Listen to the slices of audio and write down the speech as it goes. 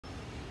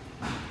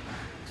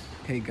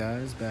Hey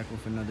guys, back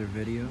with another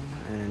video,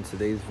 and in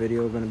today's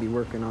video we're going to be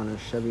working on a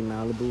Chevy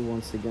Malibu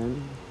once again.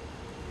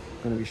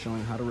 I'm going to be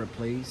showing how to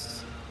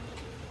replace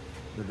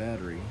the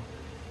battery.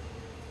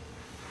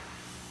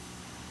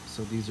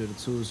 So these are the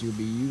tools you'll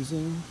be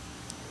using.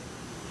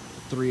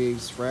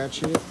 3/8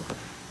 ratchet,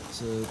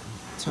 it's a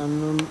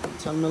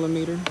 10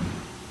 millimeter,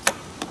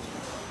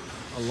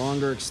 a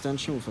longer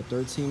extension with a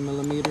 13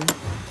 millimeter,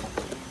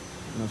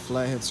 and a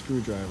flathead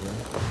screwdriver.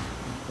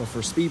 But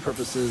for speed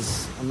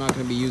purposes, I'm not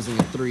going to be using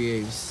a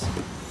 3/8.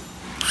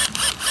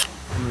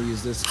 I'm going to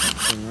use this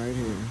thing right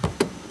here.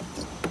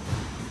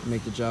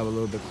 Make the job a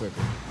little bit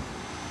quicker.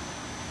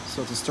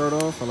 So to start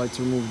off, I like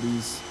to remove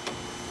these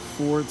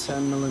 4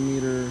 10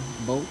 millimeter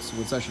bolts.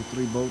 Well, it's actually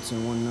 3 bolts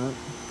and 1 nut.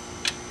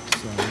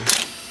 So I'm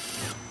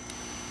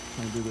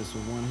trying to do this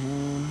with one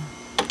hand.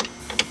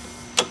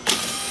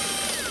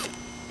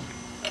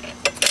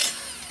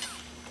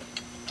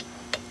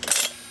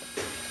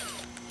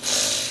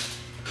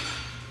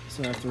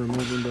 So after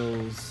removing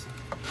those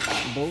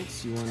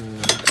bolts, you want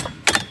to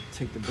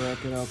take the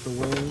bracket out the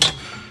way.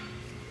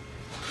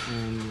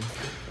 And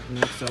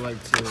next I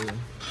like to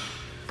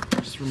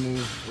just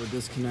remove or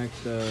disconnect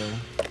the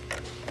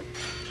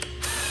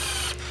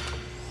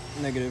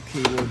negative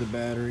cable of the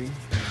battery.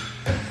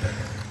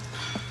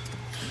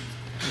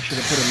 Make sure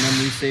to put a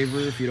memory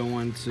saver if you don't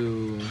want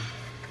to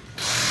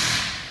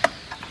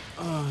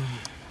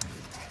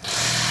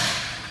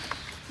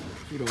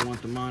you don't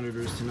want the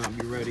monitors to not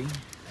be ready.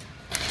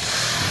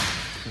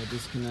 So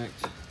disconnect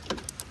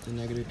the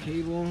negative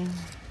cable.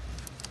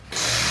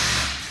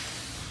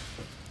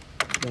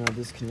 Then I'll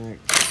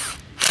disconnect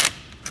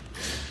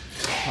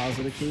the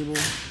positive cable.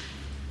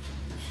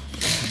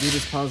 To do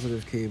this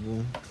positive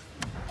cable,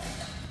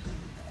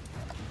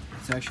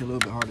 it's actually a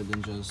little bit harder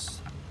than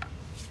just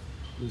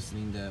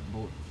loosening that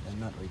bolt, that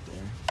nut right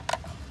there.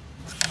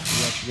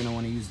 You're actually gonna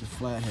want to use the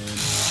flathead,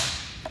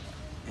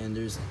 and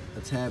there's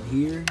a tab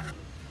here,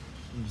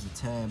 and there's a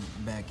tab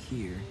back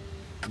here,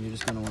 and you're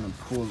just gonna want to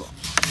pull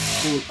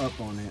up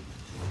on it,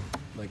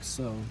 like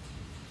so.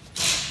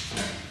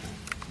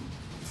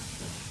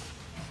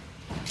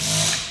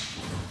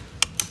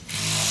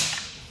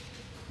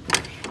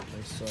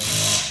 Like so.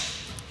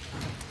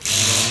 And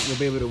then you'll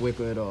be able to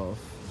wiggle it off.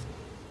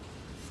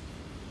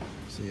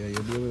 So yeah,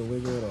 you'll be able to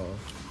wiggle it off.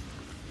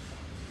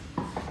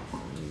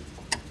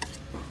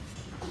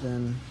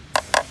 Then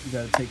you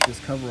gotta take this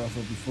cover off,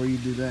 but before you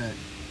do that,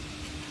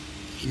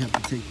 you have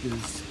to take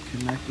this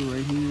connector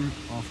right here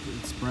off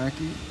its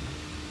bracket.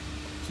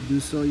 To do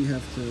so, you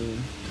have to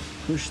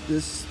push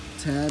this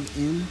tab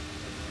in,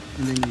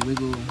 and then you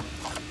wiggle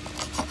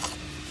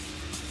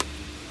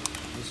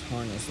this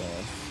harness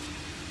off.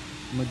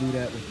 I'm gonna do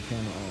that with the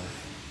camera off.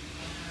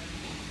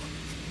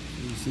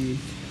 You see,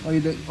 all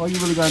you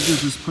really gotta do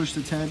is just push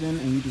the tab in,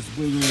 and you just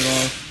wiggle it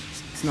off.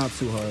 It's not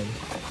too hard.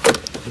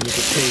 And you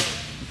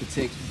could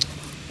take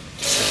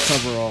the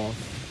cover off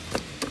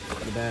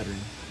the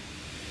battery.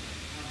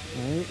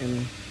 All right,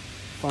 and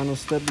final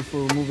step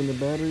before removing the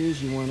battery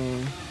is you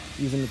wanna,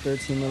 using the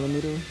 13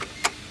 millimeter,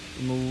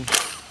 remove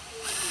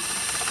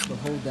the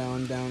hold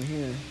down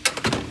here.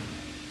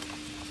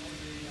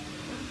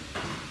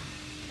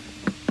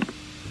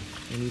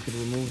 And you can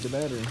remove the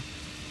battery.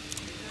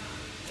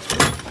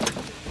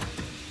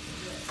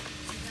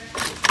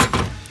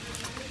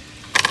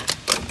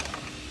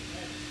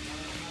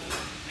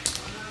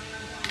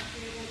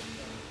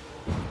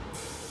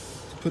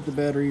 To put the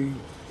battery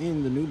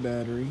in, the new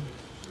battery,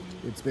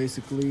 it's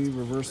basically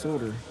reverse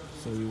order.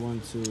 So you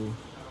want to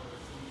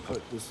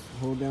put this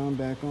hold down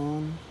back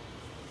on,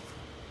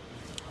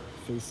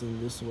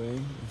 facing this way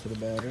into the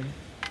battery.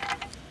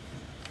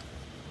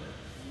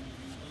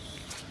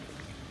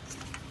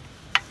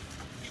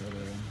 Try to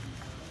do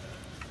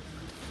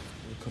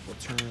a couple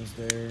turns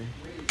there.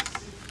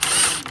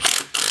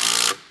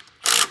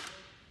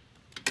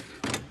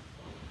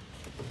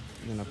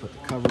 And then I put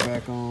the cover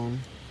back on.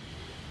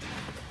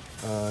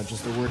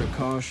 Just a word of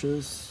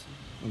caution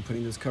when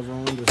putting this cover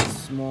on, there's a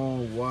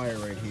small wire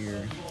right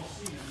here.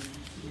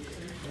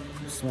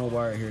 Small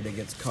wire here that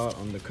gets caught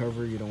on the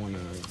cover. You don't want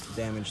to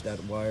damage that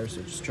wire,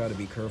 so just try to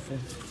be careful.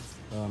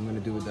 I'm going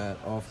to do that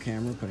off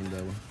camera, putting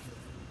the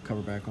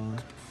cover back on.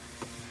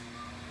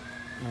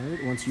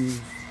 Alright, once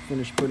you've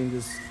finished putting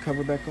this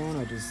cover back on,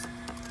 I just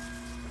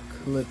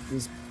clip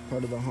this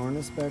part of the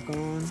harness back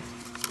on.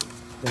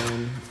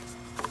 Then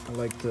I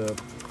like to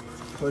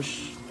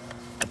push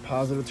the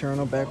positive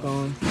terminal back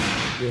on.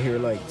 You'll hear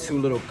like two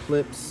little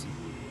clicks,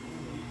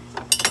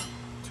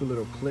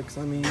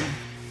 I mean.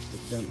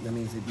 That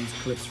means that these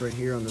clips right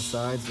here on the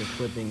sides are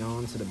clipping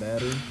onto the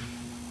battery.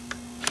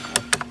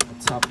 I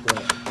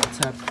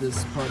tap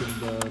this part of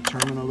the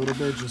terminal a little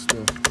bit just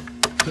to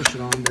push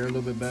it on there a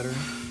little bit better.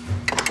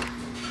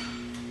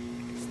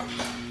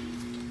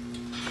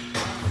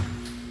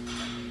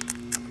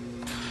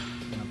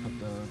 And I put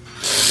the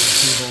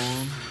cable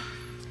on.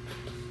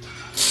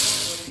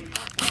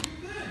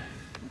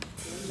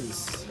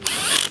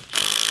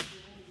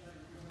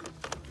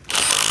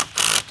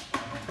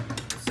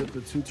 Zip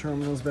the 2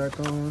 terminals back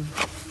on.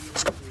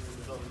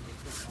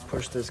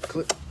 push this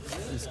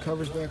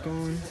covers back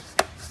on.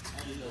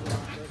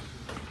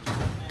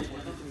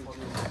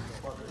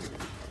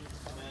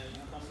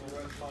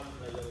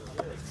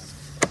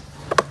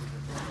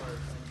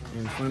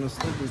 And final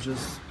step is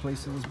just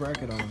placing this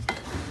bracket on. Alright,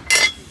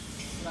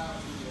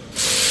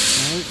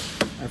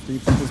 after you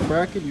put this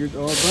bracket, you're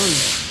all done.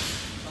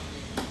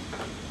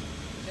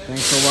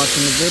 Thanks for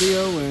watching the video,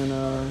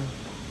 and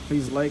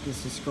please like and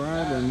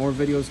subscribe, and more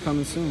videos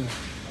coming soon.